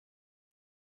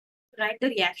Write the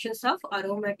reactions of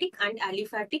aromatic and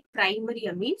aliphatic primary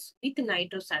amines with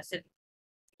nitrous acid.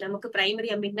 நமக்கு primary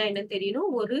அமீன்னா என்னன்னு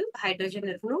தெரியணும். ஒரு hydrogen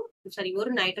இருக்கணும், சாரி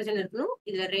ஒரு நைட்ரஜன் இருக்கணும்.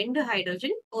 இதுல 2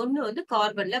 ஹைட்ரஜன், ஒன்னு வந்து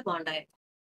கார்பன்ல பாண்ட் ஆயிருக்கும்.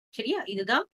 சரியா?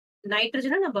 இதுதான்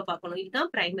நைட்ரஜனை நம்ம பார்க்கணும்.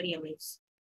 இதுதான் பிரைமரி அமீன்ஸ்.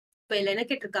 இப்ப இதுல என்ன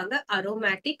கேட்டிருக்காங்க?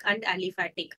 Aromatic and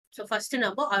aliphatic. So first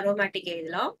நம்ம அரோமேட்டிக்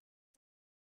எழுதலாம்.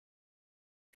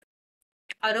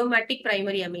 aromatic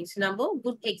primary amines. Number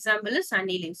good example is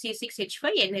aniline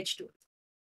C6H5NH2.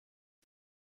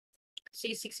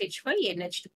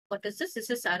 C6H5NH2. What is this? This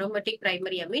is aromatic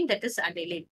primary amine, that is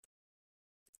aniline.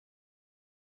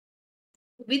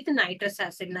 With nitrous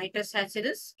acid. Nitrous acid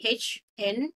is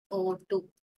HNO2.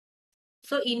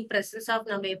 So in presence of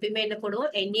நம்ம எப்பவுமே என்ன போடுவோம்?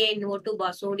 NaNO2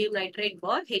 bar sodium nitrate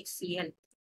bar HCl.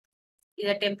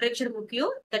 The temperature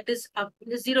முக்கியம், that is up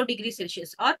 0 degree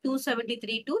Celsius or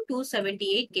 273 to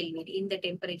 278 Kelvin. இந்த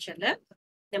டெம்பரேச்சர்ல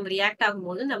நம்ம react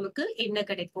ஆகும்போது நமக்கு என்ன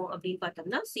கிடைக்கும் அப்படின்னு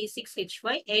பார்த்தோம்னா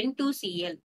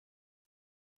C6H5N2Cl.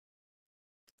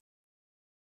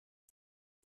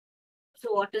 So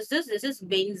what is this? This is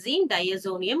benzene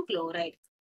diazonium chloride.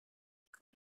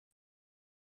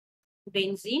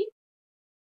 Benzene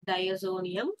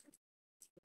diazonium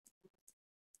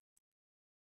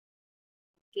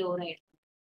chloride.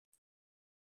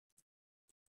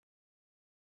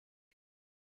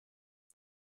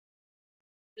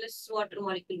 Plus water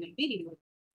molecule will be removed.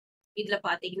 இதுல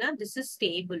பாத்தீங்கன்னா this is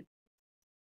stable.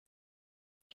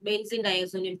 Benzene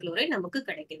diazonium chloride நமக்கு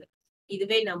கிடைக்குது.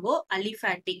 இதுவே நம்ம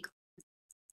aliphatic.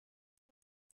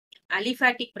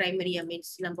 Aliphatic primary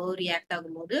amines நம்ம ரியாக்ட்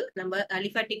ஆகும்போது நம்ம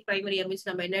aliphatic primary amines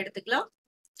நம்ம என்ன எடுத்துக்கலாம்?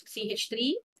 CH3,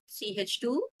 CH2,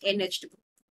 NH2.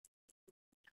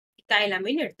 ethyl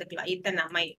amine எடுத்துக்கலாம்.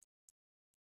 ethanamine.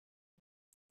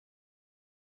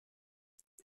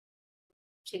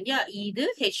 சரியா? இது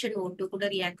HNO2 கூட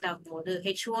ரியாக்ட் ஆகும்போது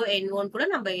HONO கூட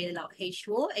நம்ம எழுதலாம்.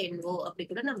 HONO அப்படி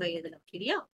கூட நம்ம எழுதலாம்.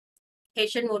 சரியா?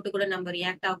 HNO2 கூட நம்ம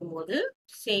ரியாக்ட் ஆகும்போது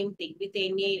same thing with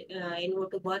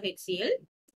NaNO2 bar HCl.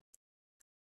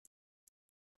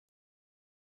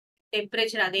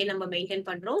 Temperature அதே நம்ம மெயின்டைன்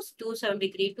பண்றோம்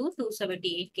 273 to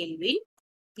 278 Kelvin.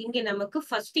 இங்க நமக்கு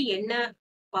ஃபர்ஸ்ட் என்ன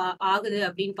ஆகுது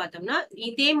அப்படின்னு பார்த்தோம்னா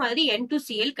இதே மாதிரி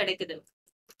N2Cl கிடைக்குது.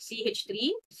 CH3,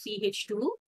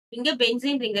 CH2, இங்க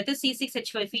பென்சீன் ரிங் இருக்கு,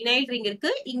 C6H5 ஃபினைல் ரிங்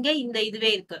இருக்கு, இங்க இந்த இதுவே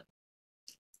இருக்கு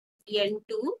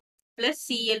N2 plus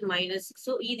Cl minus.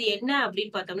 So இது என்ன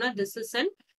அப்படின்னு பார்த்தோம்னா this is an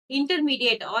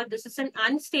intermediate or this is an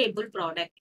unstable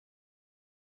product.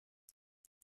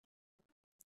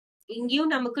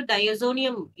 இங்கேயும் நமக்கு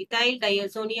டயசோனியம், இதைல்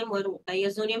டயசோனியம் வரும்.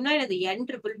 டயசோனியம்னா என்னது? N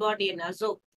triple bond N அசோ.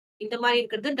 இந்த மாதிரி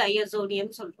இருக்கிறது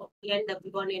டயசோனியம் சொல்றோம். N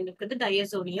double bond N இருக்கிறது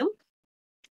டயசோனியம்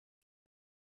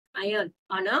அயன்.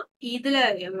 ஆனா இதுல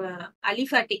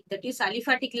அலிஃபாட்டிக், தட் இஸ்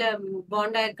அலிஃபாட்டிக்ல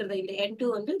பாண்டா இருக்கிறது இந்த N2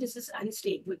 வந்து this is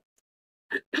unstable.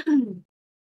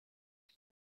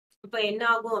 இப்ப என்ன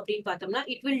ஆகும் அப்படின்னு பார்த்தோம்னா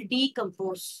it will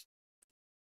decompose.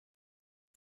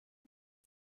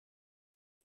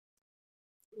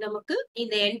 நமக்கு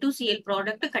இந்த N2Cl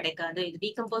ப்ராடக்ட் கிடைக்காது. இது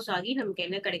டீகம்போஸ் ஆகி நமக்கு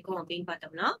என்ன கிடைக்கும் அப்படின்னு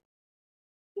பார்த்தோம்னா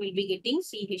we'll be getting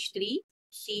CH3,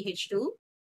 CH2,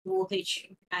 OH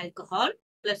alcohol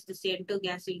plus this N2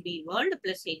 gas will be evolved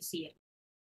plus HCl.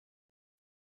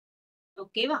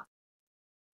 ஓகேவா?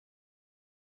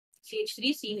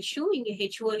 CH3, CH2 இங்க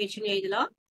HOH னு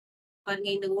எழுதலாம். பாருங்க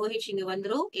இந்த OH இங்க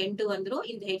வந்துரும், N2 வந்துரும்,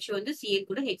 இந்த H வந்து Cl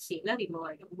கூட HCl ல ரிமூவ்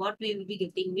ஆயிடும். What we will be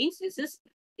getting means this is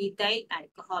ethyl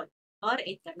alcohol or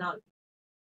ethanol.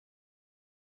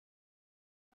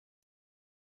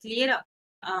 கிளியரா?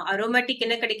 அரோமேட்டிக்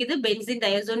என்ன கிடைக்குது? பென்சீன்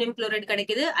டயசோனியம் குளோரைடு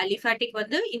கிடைக்குது. அலிஃபாட்டிக்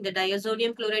வந்து இந்த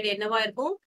டயசோனியம் குளோரைடு என்னவா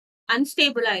இருக்கும்?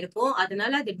 அன்ஸ்டேபிளா இருக்கும்.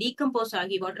 அதனால அது டீகம்போஸ்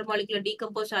ஆகி வாட்டர் மாலிகுலர்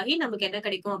டீகம்போஸ் ஆகி நமக்கு என்ன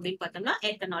கிடைக்கும் அப்படின்னு பார்த்தோம்னா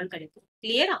எத்தனால் கிடைக்கும்.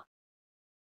 கிளியரா?